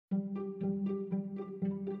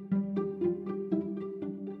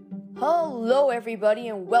Hello everybody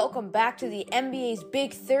and welcome back to the NBA's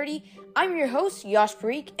Big 30. I'm your host, Yash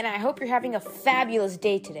Parikh, and I hope you're having a fabulous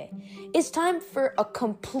day today. It's time for a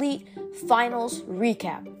complete finals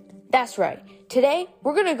recap. That's right. Today,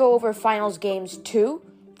 we're going to go over finals games 2,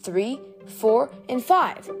 3, 4, and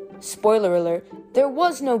 5. Spoiler alert, there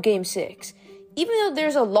was no game 6. Even though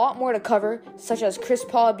there's a lot more to cover, such as Chris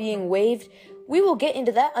Paul being waived, we will get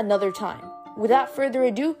into that another time. Without further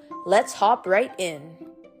ado, let's hop right in.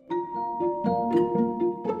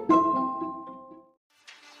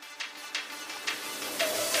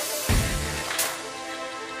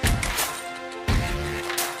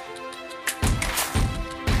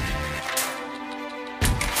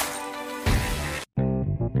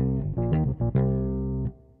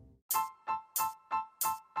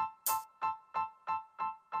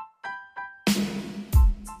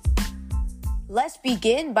 Let's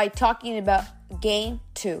begin by talking about Game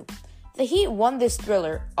 2. The Heat won this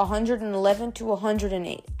thriller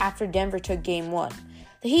 111-108 after Denver took Game 1.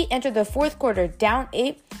 The Heat entered the fourth quarter down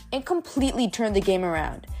 8 and completely turned the game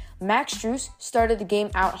around. Max Strus started the game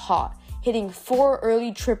out hot, hitting 4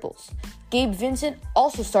 early triples. Gabe Vincent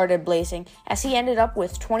also started blazing as he ended up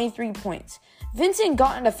with 23 points. Vincent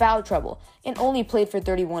got into foul trouble and only played for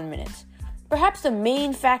 31 minutes. Perhaps the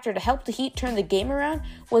main factor to help the Heat turn the game around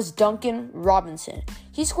was Duncan Robinson.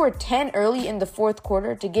 He scored 10 early in the fourth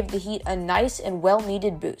quarter to give the Heat a nice and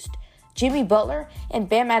well-needed boost. Jimmy Butler and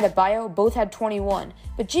Bam Adebayo both had 21,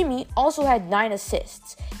 but Jimmy also had 9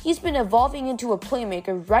 assists. He's been evolving into a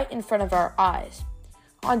playmaker right in front of our eyes.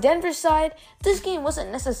 On Denver's side, this game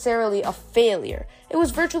wasn't necessarily a failure. It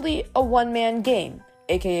was virtually a one-man game,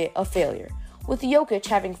 aka a failure, with Jokic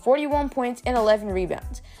having 41 points and 11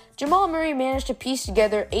 rebounds. Jamal Murray managed to piece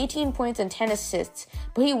together 18 points and 10 assists,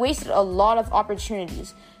 but he wasted a lot of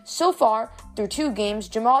opportunities. So far, through 2 games,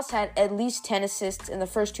 Jamal's had at least 10 assists in the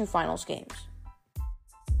first 2 finals games.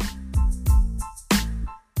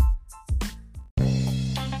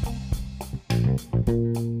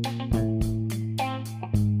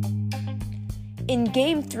 In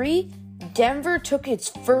Game 3, Denver took its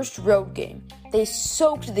first road game. They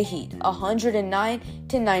soaked the Heat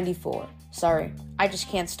 109-94. Sorry, I just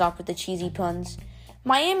can't stop with the cheesy puns.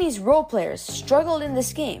 Miami's role players struggled in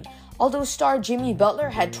this game, although star Jimmy Butler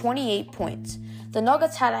had 28 points. The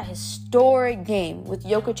Nuggets had a historic game, with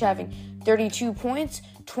Jokic having 32 points,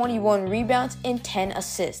 21 rebounds, and 10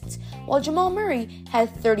 assists, while Jamal Murray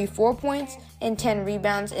had 34 points and 10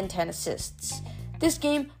 rebounds and 10 assists. This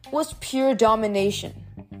game was pure domination.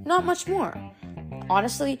 Not much more.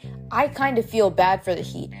 Honestly, I kind of feel bad for the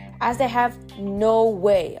Heat, as they have no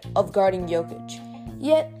way of guarding Jokic.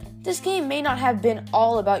 Yet, this game may not have been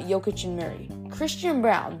all about Jokic and Murray. Christian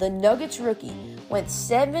Braun, the Nuggets rookie, went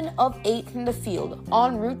 7 of 8 from the field,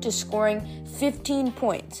 en route to scoring 15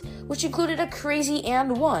 points, which included a crazy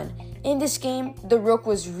and one. In this game, the Rook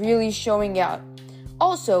was really showing out.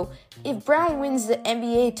 Also, if Braun wins the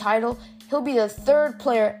NBA title, he'll be the 3rd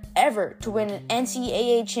player ever to win an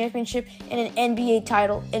NCAA championship and an NBA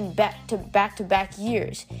title in back-to-back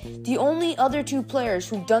years. The only other 2 players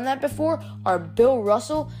who've done that before are Bill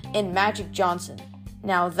Russell and Magic Johnson.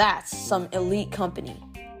 Now that's some elite company.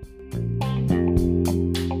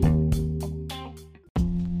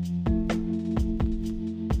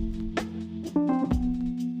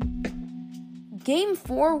 Game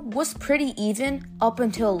 4 was pretty even up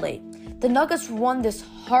until late. The Nuggets won this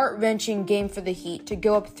heart-wrenching game for the Heat to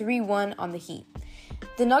go up 3-1 on the Heat.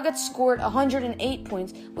 The Nuggets scored 108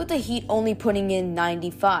 points, with the Heat only putting in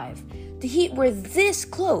 95. The Heat were this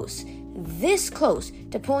close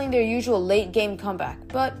to pulling their usual late-game comeback,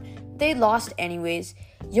 but they lost anyways.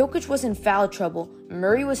 Jokic was in foul trouble,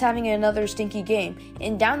 Murray was having another stinky game,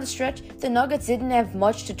 and down the stretch, the Nuggets didn't have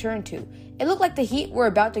much to turn to. It looked like the Heat were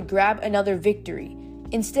about to grab another victory.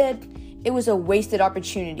 Instead, it was a wasted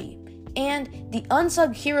opportunity. And the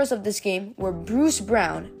unsung heroes of this game were Bruce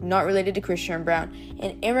Brown, not related to Christian Braun,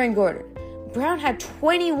 and Aaron Gordon. Brown had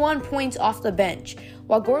 21 points off the bench,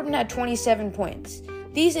 while Gordon had 27 points.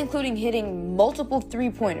 These including hitting multiple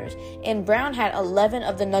 3-pointers, and Brown had 11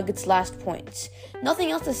 of the Nuggets' last points.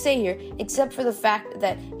 Nothing else to say here except for the fact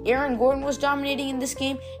that Aaron Gordon was dominating in this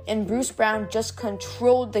game and Bruce Brown just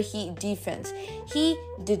controlled the Heat defense. He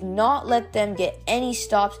did not let them get any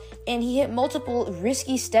stops, and he hit multiple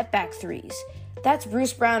risky step-back threes. That's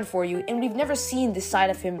Bruce Brown for you, and we've never seen this side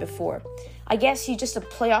of him before. I guess he's just a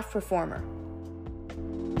playoff performer.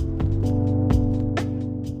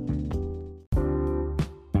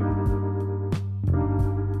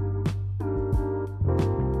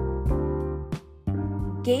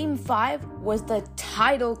 Game 5 was the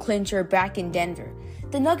title clincher back in Denver.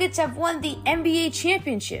 The Nuggets have won the NBA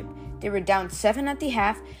championship. They were down 7 at the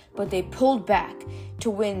half, but they pulled back to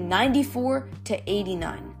win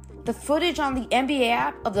 94-89. The footage on the NBA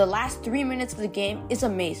app of the last 3 minutes of the game is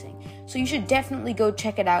amazing, so you should definitely go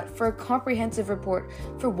check it out for a comprehensive report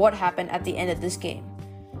for what happened at the end of this game.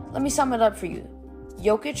 Let me sum it up for you.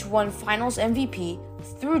 Jokic won Finals MVP,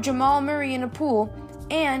 threw Jamal Murray in a pool,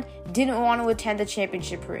 and didn't want to attend the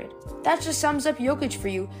championship parade. That just sums up Jokic for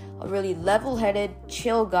you, a really level-headed,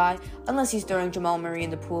 chill guy, unless he's throwing Jamal Murray in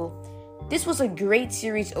the pool. This was a great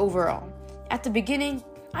series overall. At the beginning,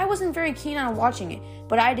 I wasn't very keen on watching it,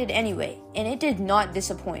 but I did anyway, and it did not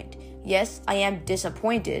disappoint. Yes, I am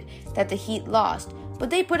disappointed that the Heat lost, but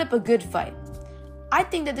they put up a good fight. I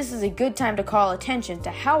think that this is a good time to call attention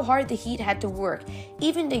to how hard the Heat had to work,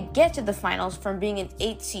 even to get to the finals from being an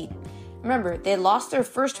 8th seed. Remember, they lost their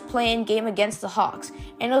first play-in game against the Hawks,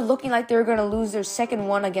 and it was looking like they were going to lose their second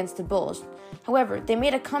one against the Bulls. However, they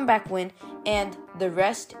made a comeback win, and the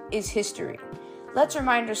rest is history. Let's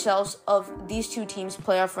remind ourselves of these two teams'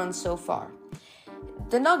 playoff runs so far.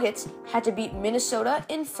 The Nuggets had to beat Minnesota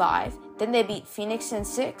in 5, then they beat Phoenix in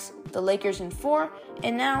 6, the Lakers in 4,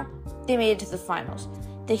 and now they made it to the finals.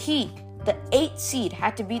 The Heat, the 8th seed,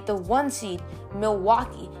 had to beat the 1 seed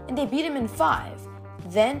Milwaukee, and they beat them in 5.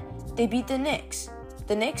 Then they beat the Knicks.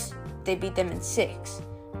 The Knicks, they beat them in 6.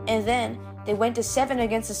 And then they went to 7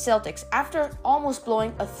 against the Celtics after almost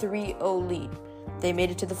blowing a 3-0 lead. They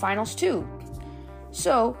made it to the finals too.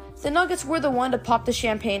 So, the Nuggets were the one to pop the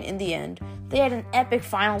champagne in the end. They had an epic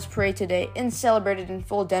finals parade today and celebrated in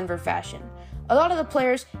full Denver fashion. A lot of the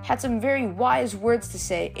players had some very wise words to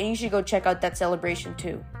say, and you should go check out that celebration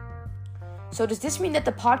too. So does this mean that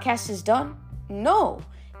the podcast is done? No,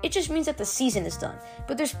 it just means that the season is done,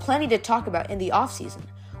 but there's plenty to talk about in the offseason.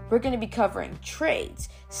 We're going to be covering trades,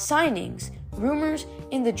 signings, rumors,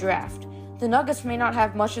 and the draft. The Nuggets may not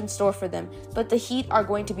have much in store for them, but the Heat are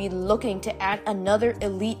going to be looking to add another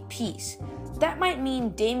elite piece. That might mean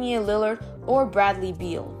Damian Lillard or Bradley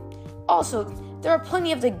Beal. Also, there are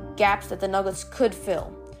plenty of the gaps that the Nuggets could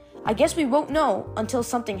fill. I guess we won't know until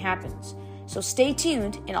something happens. So stay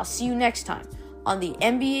tuned, and I'll see you next time on the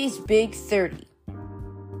NBA's Big 30.